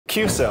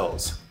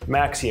Qcells,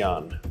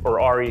 Maxeon, or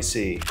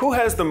REC. Who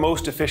has the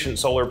most efficient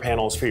solar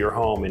panels for your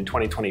home in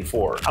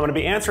 2024? I'm going to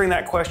be answering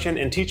that question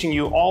and teaching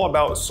you all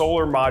about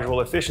solar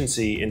module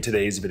efficiency in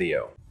today's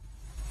video.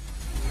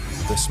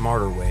 The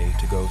smarter way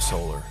to go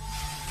solar.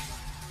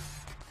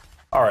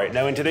 All right,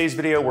 now in today's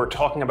video, we're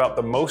talking about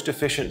the most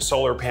efficient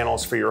solar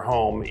panels for your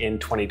home in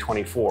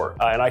 2024.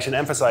 And I should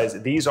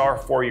emphasize, these are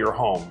for your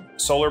home.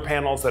 Solar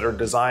panels that are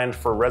designed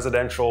for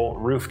residential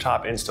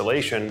rooftop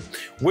installation.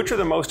 Which are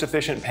the most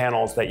efficient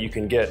panels that you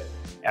can get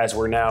as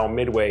we're now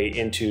midway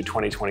into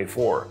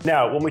 2024?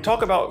 Now, when we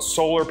talk about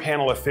solar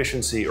panel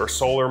efficiency or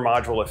solar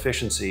module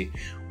efficiency,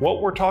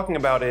 what we're talking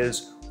about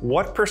is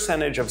what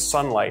percentage of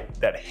sunlight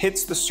that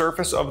hits the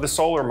surface of the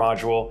solar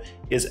module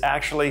is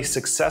actually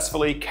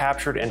successfully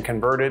captured and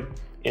converted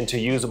into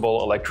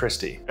usable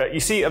electricity. You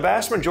see, a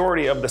vast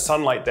majority of the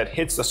sunlight that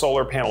hits the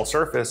solar panel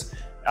surface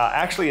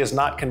actually is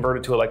not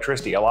converted to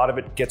electricity. A lot of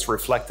it gets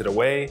reflected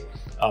away.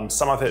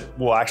 Some of it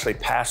will actually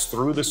pass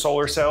through the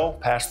solar cell,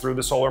 pass through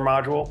the solar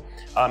module.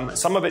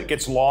 Some of it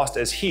gets lost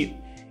as heat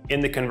in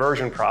the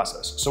conversion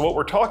process. So what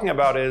we're talking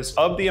about is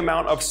of the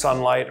amount of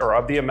sunlight or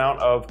of the amount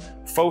of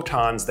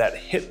photons that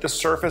hit the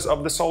surface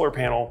of the solar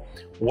panel,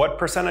 what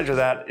percentage of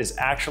that is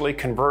actually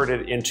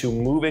converted into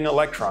moving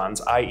electrons,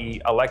 i.e.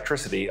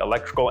 electricity,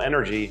 electrical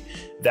energy,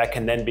 that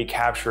can then be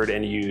captured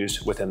and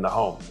used within the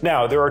home.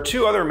 Now, there are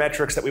two other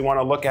metrics that we want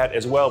to look at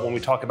as well when we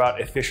talk about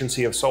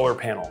efficiency of solar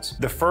panels.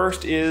 The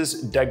first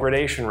is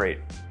degradation rate.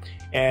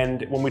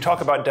 And when we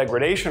talk about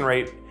degradation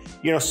rate,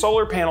 you know,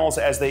 solar panels,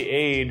 as they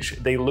age,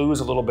 they lose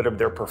a little bit of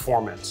their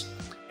performance.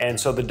 And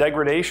so the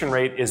degradation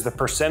rate is the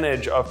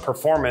percentage of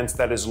performance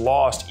that is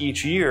lost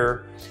each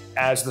year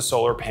as the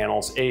solar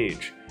panels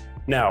age.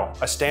 Now,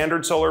 a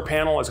standard solar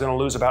panel is going to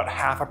lose about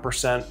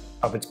 0.5%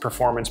 of its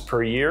performance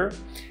per year.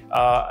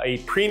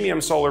 A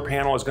premium solar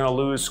panel is going to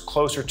lose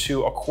closer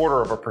to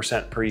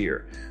 0.25% per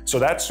year. So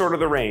that's sort of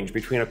the range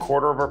between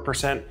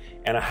 0.25%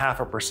 and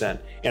 0.5%.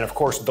 And of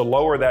course, the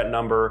lower that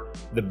number,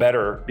 the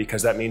better,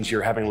 because that means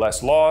you're having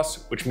less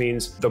loss, which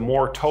means the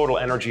more total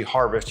energy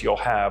harvest you'll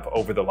have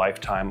over the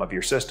lifetime of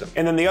your system.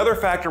 And then the other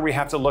factor we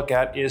have to look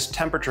at is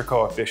temperature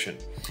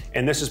coefficient.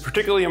 And this is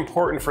particularly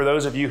important for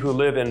those of you who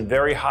live in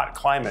very hot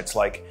climates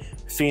like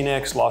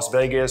Phoenix, Las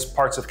Vegas,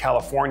 parts of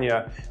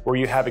California, where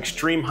you have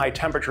extreme high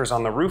temperatures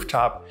on the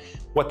rooftop.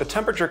 What the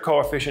temperature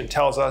coefficient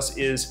tells us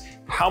is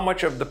how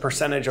much of the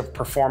percentage of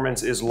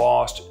performance is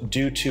lost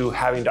due to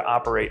having to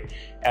operate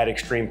at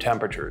extreme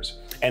temperatures.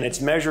 And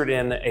it's measured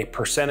in a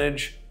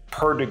percentage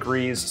per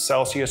degrees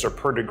Celsius or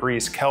per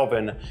degrees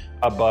Kelvin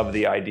above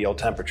the ideal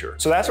temperature.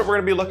 So that's what we're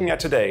going to be looking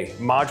at today: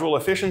 module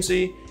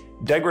efficiency,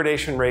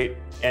 degradation rate,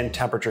 and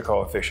temperature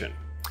coefficient.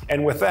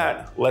 And with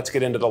that, let's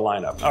get into the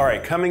lineup. All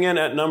right, coming in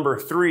at number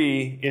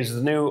 3 is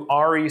the new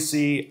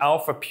REC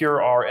Alpha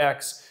Pure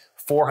RX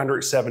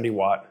 470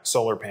 watt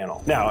solar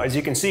panel. Now, as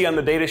you can see on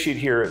the data sheet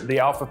here, the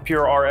Alpha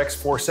Pure RX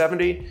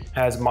 470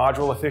 has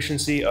module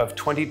efficiency of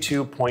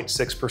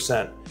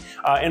 22.6%.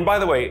 And by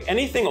the way,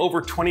 anything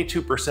over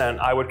 22%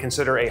 I would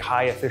consider a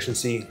high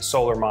efficiency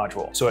solar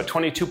module. So at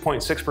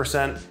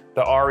 22.6%,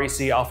 the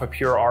REC Alpha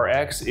Pure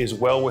RX is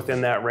well within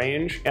that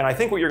range. And I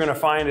think what you're going to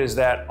find is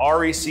that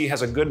REC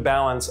has a good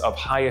balance of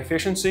high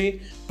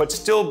efficiency, but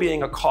still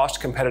being a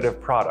cost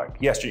competitive product.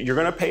 Yes, you're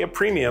going to pay a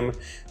premium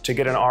to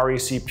get an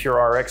REC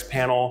Pure RX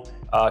panel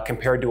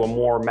compared to a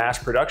more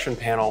mass production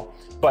panel,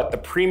 but the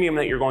premium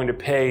that you're going to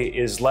pay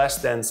is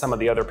less than some of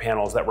the other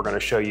panels that we're going to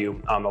show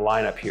you on the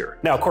lineup here.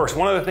 Now, of course,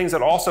 one of the things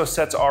that also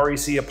sets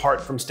REC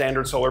apart from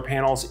standard solar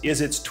panels is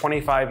its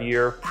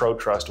 25-year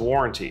ProTrust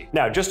warranty.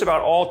 Now, just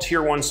about all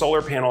Tier 1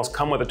 solar panels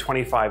come with a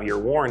 25-year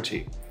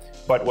warranty,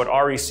 but what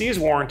REC's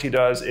warranty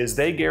does is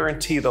they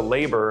guarantee the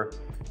labor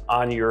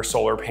on your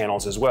solar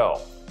panels as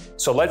well.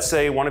 So let's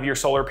say one of your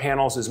solar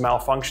panels is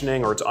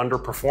malfunctioning or it's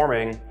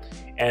underperforming,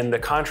 and the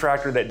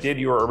contractor that did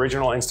your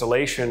original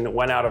installation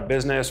went out of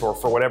business, or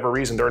for whatever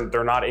reason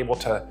they're not able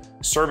to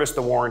service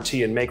the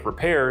warranty and make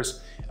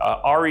repairs,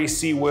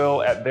 REC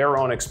will, at their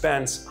own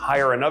expense,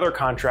 hire another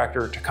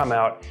contractor to come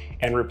out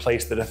and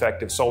replace the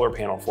defective solar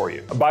panel for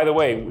you. By the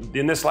way,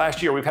 in this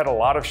last year, we've had a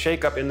lot of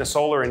shakeup in the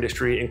solar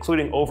industry,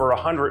 including over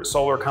 100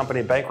 solar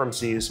company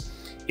bankruptcies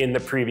in the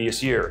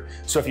previous year.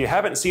 So if you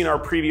haven't seen our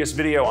previous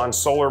video on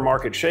solar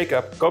market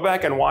shakeup, go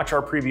back and watch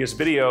our previous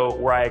video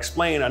where I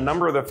explain a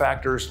number of the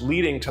factors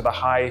leading to the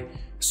high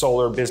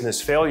solar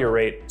business failure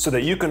rate so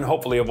that you can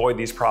hopefully avoid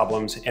these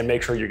problems and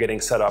make sure you're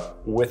getting set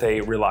up with a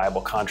reliable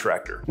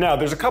contractor. Now,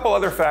 there's a couple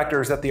other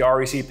factors that the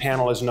REC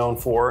panel is known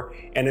for,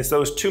 and it's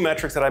those two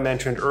metrics that I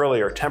mentioned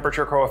earlier: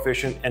 temperature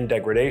coefficient and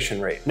degradation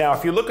rate. Now,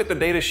 if you look at the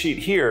data sheet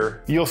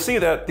here, you'll see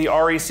that the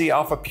REC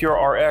Alpha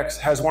Pure RX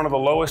has one of the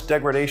lowest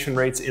degradation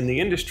rates in the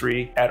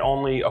industry at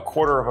only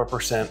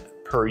 0.25%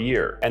 per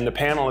year. And the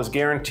panel is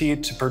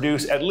guaranteed to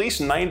produce at least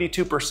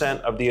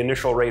 92% of the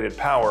initial rated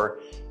power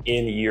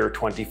in year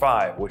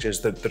 25, which is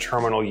the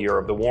terminal year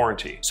of the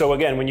warranty. So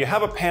again, when you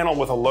have a panel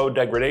with a low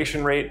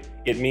degradation rate,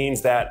 it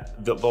means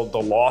that the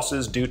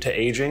losses due to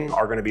aging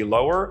are going to be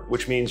lower,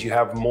 which means you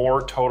have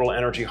more total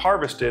energy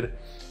harvested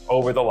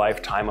over the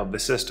lifetime of the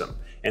system.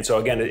 And so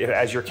again,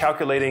 as you're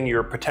calculating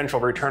your potential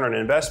return on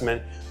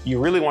investment, you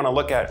really want to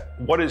look at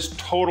what is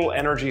total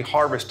energy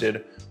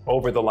harvested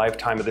over the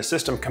lifetime of the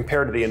system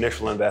compared to the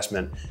initial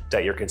investment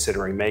that you're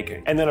considering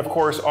making. And then of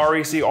course,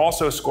 REC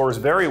also scores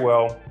very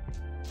well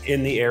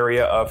in the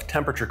area of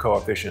temperature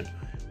coefficient,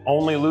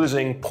 only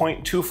losing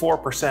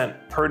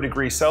 0.24% per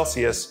degree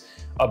Celsius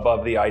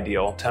above the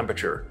ideal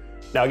temperature.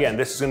 Now again,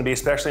 this is going to be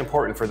especially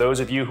important for those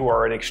of you who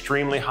are in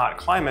extremely hot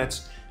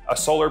climates. A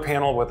solar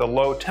panel with a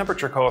low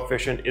temperature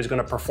coefficient is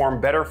going to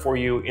perform better for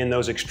you in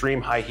those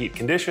extreme high heat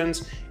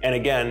conditions, and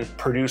again,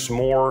 produce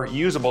more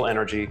usable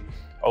energy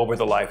over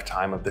the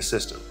lifetime of the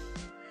system.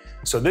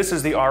 So this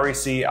is the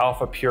REC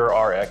Alpha Pure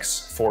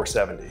RX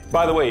 470.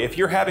 By the way, if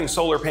you're having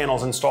solar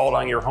panels installed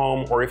on your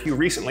home, or if you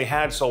recently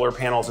had solar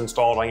panels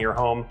installed on your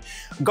home,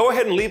 go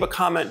ahead and leave a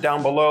comment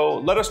down below.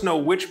 Let us know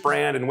which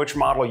brand and which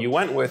model you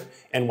went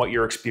with and what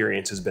your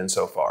experience has been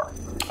so far.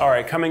 All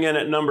right, coming in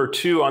at number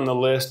 2 on the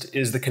list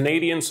is the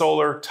Canadian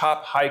Solar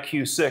Top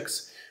Hi-Q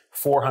 6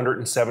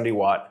 470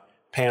 watt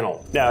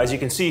panel. Now, as you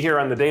can see here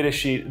on the data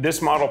sheet,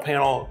 this model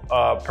panel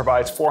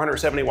provides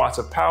 470 watts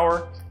of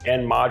power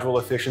and module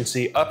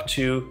efficiency up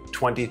to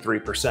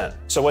 23%.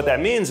 So what that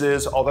means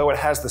is, although it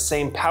has the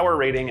same power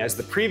rating as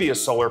the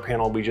previous solar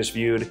panel we just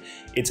viewed,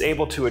 it's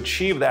able to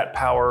achieve that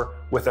power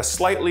with a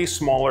slightly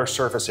smaller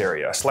surface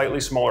area, a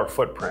slightly smaller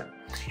footprint.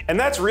 And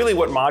that's really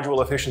what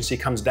module efficiency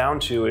comes down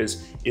to,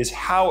 is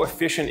how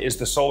efficient is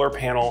the solar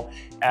panel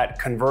at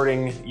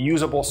converting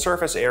usable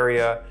surface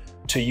area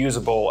to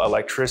usable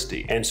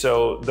electricity. And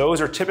so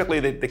those are typically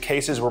the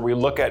cases where we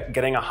look at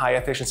getting a high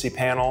efficiency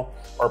panel,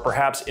 or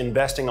perhaps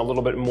investing a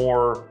little bit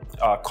more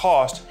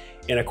cost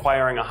in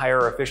acquiring a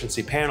higher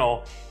efficiency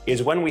panel,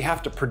 is when we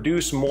have to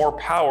produce more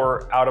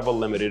power out of a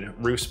limited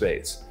roof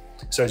space.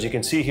 So as you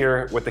can see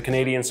here with the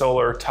Canadian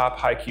Solar Top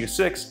Hi-Q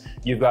 6,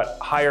 you've got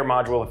higher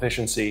module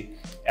efficiency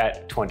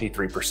at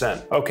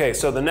 23%. Okay,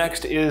 so the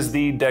next is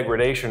the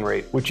degradation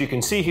rate, which you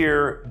can see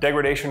here.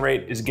 Degradation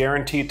rate is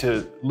guaranteed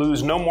to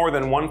lose no more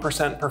than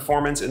 1%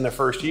 performance in the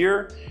first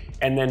year,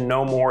 and then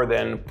no more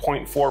than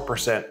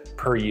 0.4%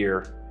 per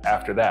year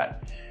after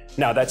that.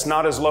 Now, that's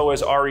not as low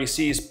as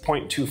REC's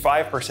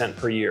 0.25%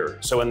 per year.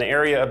 So in the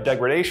area of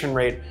degradation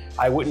rate,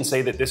 I wouldn't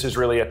say that this is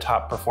really a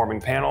top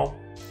performing panel.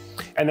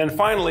 And then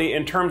finally,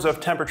 in terms of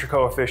temperature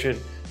coefficient,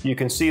 you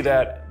can see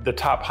that the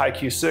Top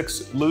Hi-Q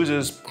 6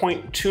 loses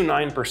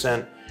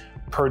 0.29%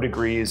 per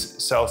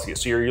degrees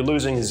Celsius. So you're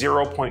losing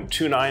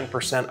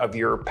 0.29% of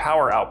your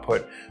power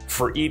output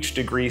for each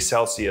degree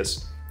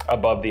Celsius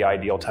above the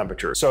ideal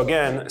temperature. So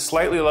again,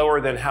 slightly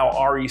lower than how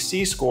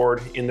REC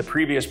scored in the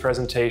previous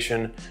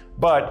presentation,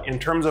 but in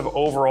terms of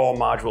overall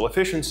module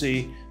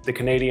efficiency, the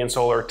Canadian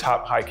Solar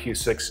Top Hi-Q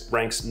 6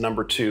 ranks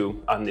number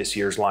 2 on this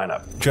year's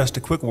lineup. Just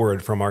a quick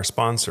word from our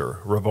sponsor,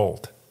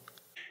 Revolt.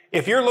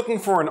 If you're looking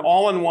for an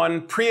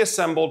all-in-one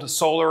pre-assembled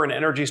solar and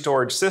energy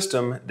storage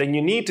system, then you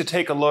need to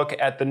take a look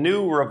at the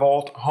new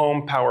Revolt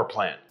Home Power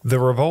Plant. The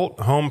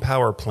Revolt Home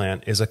Power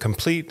Plant is a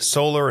complete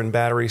solar and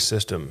battery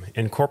system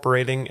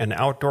incorporating an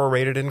outdoor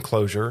rated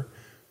enclosure,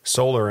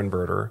 solar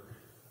inverter,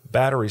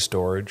 battery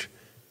storage,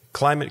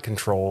 climate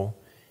control,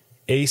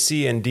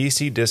 AC and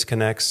DC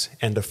disconnects,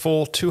 and a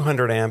full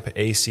 200 amp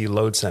AC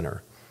load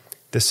center.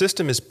 The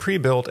system is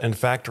pre-built and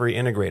factory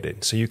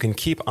integrated, so you can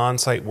keep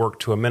on-site work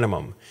to a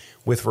minimum.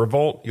 With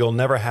Revolt, you'll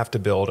never have to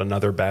build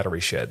another battery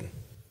shed.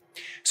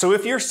 So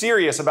if you're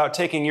serious about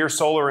taking your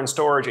solar and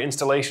storage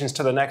installations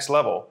to the next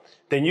level,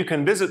 then you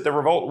can visit the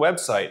Revolt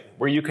website,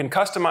 where you can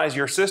customize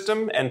your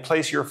system and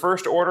place your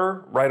first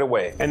order right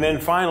away. And then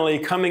finally,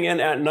 coming in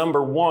at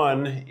number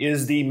 1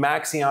 is the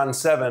Maxeon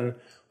 7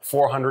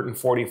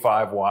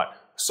 445 watt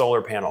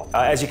solar panel.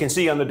 As you can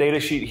see on the data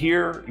sheet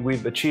here,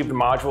 we've achieved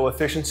module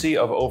efficiency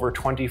of over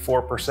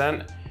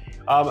 24%.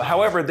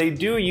 However, they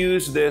do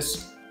use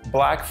this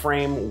black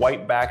frame,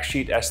 white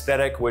backsheet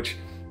aesthetic, which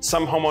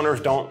some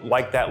homeowners don't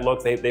like that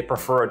look. They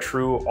prefer a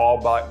true all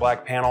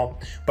black panel.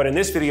 But in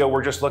this video,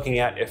 we're just looking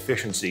at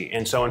efficiency.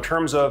 And so in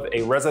terms of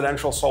a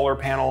residential solar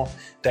panel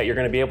that you're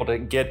going to be able to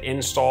get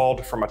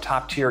installed from a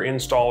top tier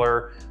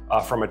installer,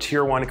 from a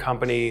tier 1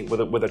 company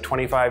with a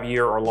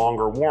 25-year or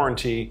longer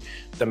warranty,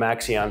 the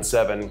Maxeon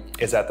 7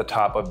 is at the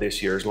top of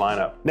this year's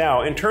lineup.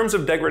 Now, in terms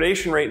of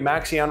degradation rate,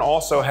 Maxeon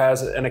also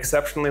has an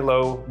exceptionally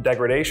low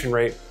degradation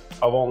rate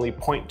of only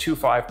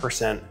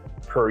 0.25%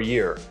 per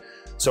year.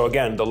 So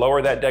again, the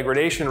lower that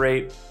degradation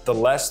rate, the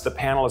less the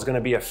panel is going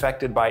to be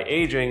affected by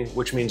aging,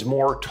 which means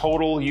more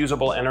total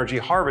usable energy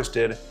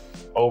harvested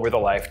over the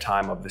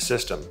lifetime of the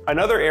system.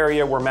 Another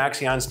area where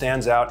Maxeon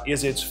stands out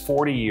is its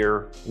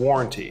 40-year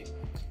warranty.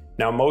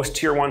 Now, most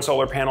tier 1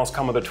 solar panels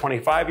come with a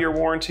 25-year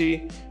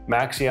warranty.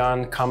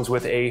 Maxeon comes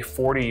with a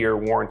 40-year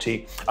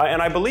warranty.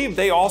 And I believe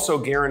they also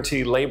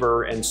guarantee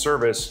labor and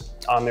service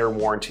on their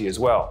warranty as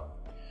well.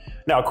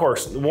 Now, of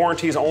course, the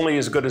warranty is only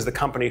as good as the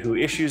company who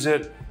issues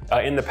it.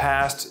 In the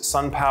past,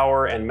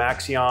 SunPower and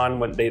Maxeon,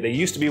 when they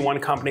used to be one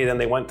company, then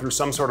they went through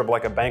some sort of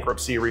like a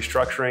bankruptcy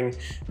restructuring.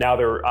 Now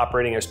they're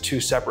operating as 2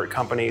 separate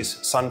companies,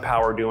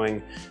 SunPower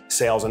doing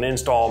sales and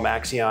install,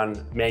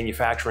 Maxeon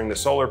manufacturing the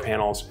solar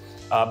panels.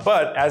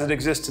 But as it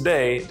exists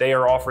today, they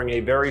are offering a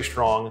very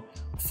strong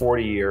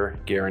 40-year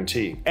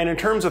guarantee. And in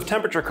terms of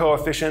temperature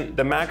coefficient,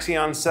 the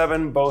Maxeon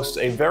 7 boasts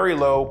a very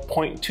low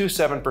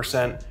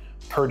 0.27%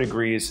 per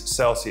degrees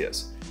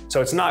Celsius. So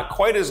it's not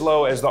quite as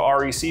low as the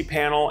REC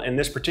panel in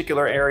this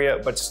particular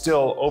area, but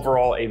still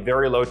overall a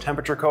very low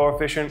temperature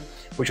coefficient,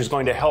 which is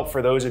going to help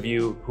for those of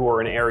you who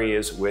are in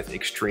areas with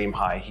extreme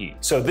high heat.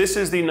 So this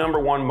is the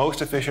 #1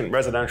 most efficient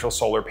residential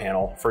solar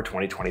panel for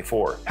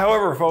 2024.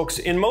 However, folks,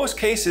 in most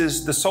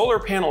cases, the solar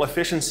panel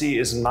efficiency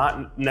is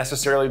not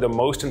necessarily the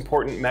most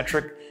important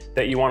metric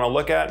that you want to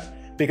look at.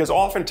 Because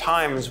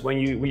oftentimes when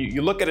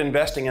you look at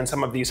investing in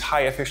some of these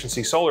high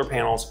efficiency solar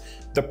panels,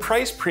 the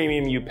price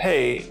premium you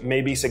pay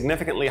may be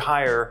significantly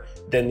higher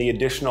than the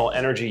additional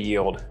energy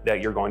yield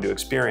that you're going to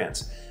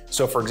experience.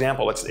 So for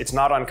example, it's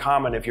not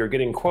uncommon if you're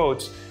getting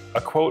quotes,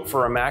 a quote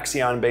for a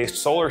Maxeon based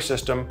solar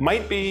system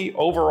might be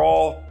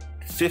overall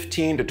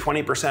 15 to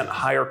 20%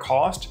 higher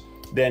cost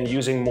than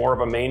using more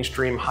of a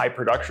mainstream high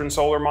production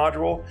solar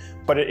module,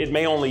 but it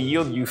may only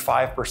yield you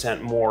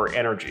 5% more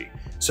energy.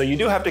 So you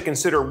do have to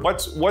consider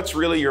what's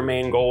really your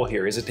main goal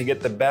here. Is it to get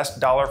the best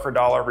dollar for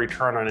dollar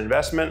return on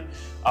investment,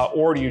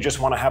 or do you just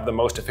want to have the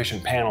most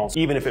efficient panels,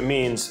 even if it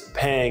means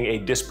paying a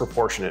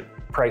disproportionate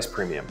price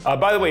premium?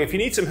 By the way, if you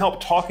need some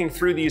help talking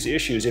through these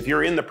issues, if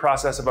you're in the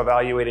process of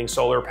evaluating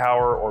solar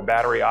power or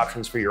battery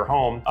options for your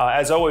home,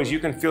 as always, you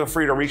can feel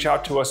free to reach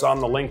out to us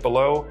on the link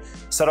below,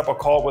 set up a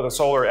call with a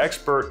solar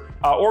expert,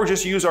 or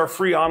just use our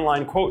free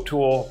online quote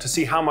tool to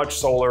see how much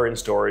solar and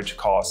storage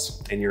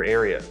costs in your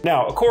area.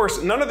 Now, of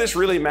course, none of this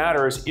really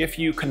matters if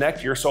you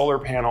connect your solar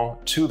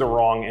panel to the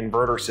wrong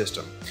inverter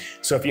system.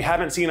 So if you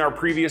haven't seen our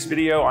previous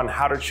video on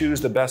how to choose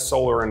the best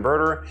solar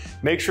inverter,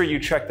 make sure you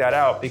check that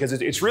out, because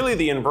it's really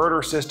the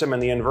inverter system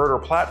and the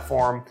inverter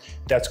platform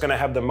that's going to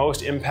have the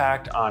most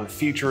impact on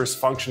features,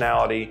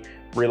 functionality,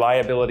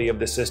 reliability of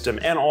the system,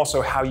 and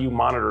also how you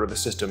monitor the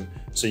system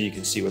so you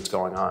can see what's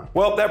going on.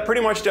 Well, that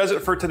pretty much does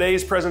it for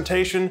today's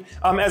presentation.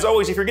 As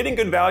always, if you're getting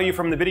good value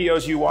from the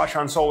videos you watch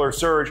on Solar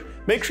Surge,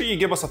 make sure you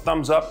give us a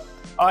thumbs up.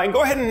 And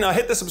go ahead and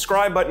hit the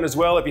subscribe button as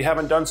well if you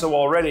haven't done so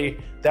already.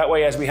 That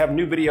way, as we have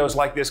new videos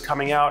like this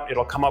coming out,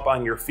 it'll come up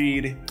on your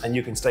feed and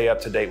you can stay up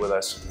to date with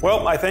us.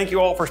 Well, I thank you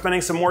all for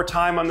spending some more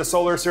time on the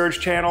Solar Surge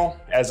channel.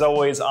 As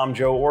always, I'm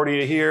Joe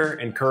Ordia here,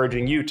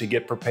 encouraging you to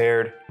get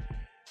prepared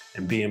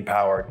and be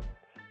empowered.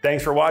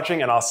 Thanks for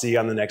watching, and I'll see you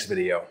on the next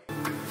video.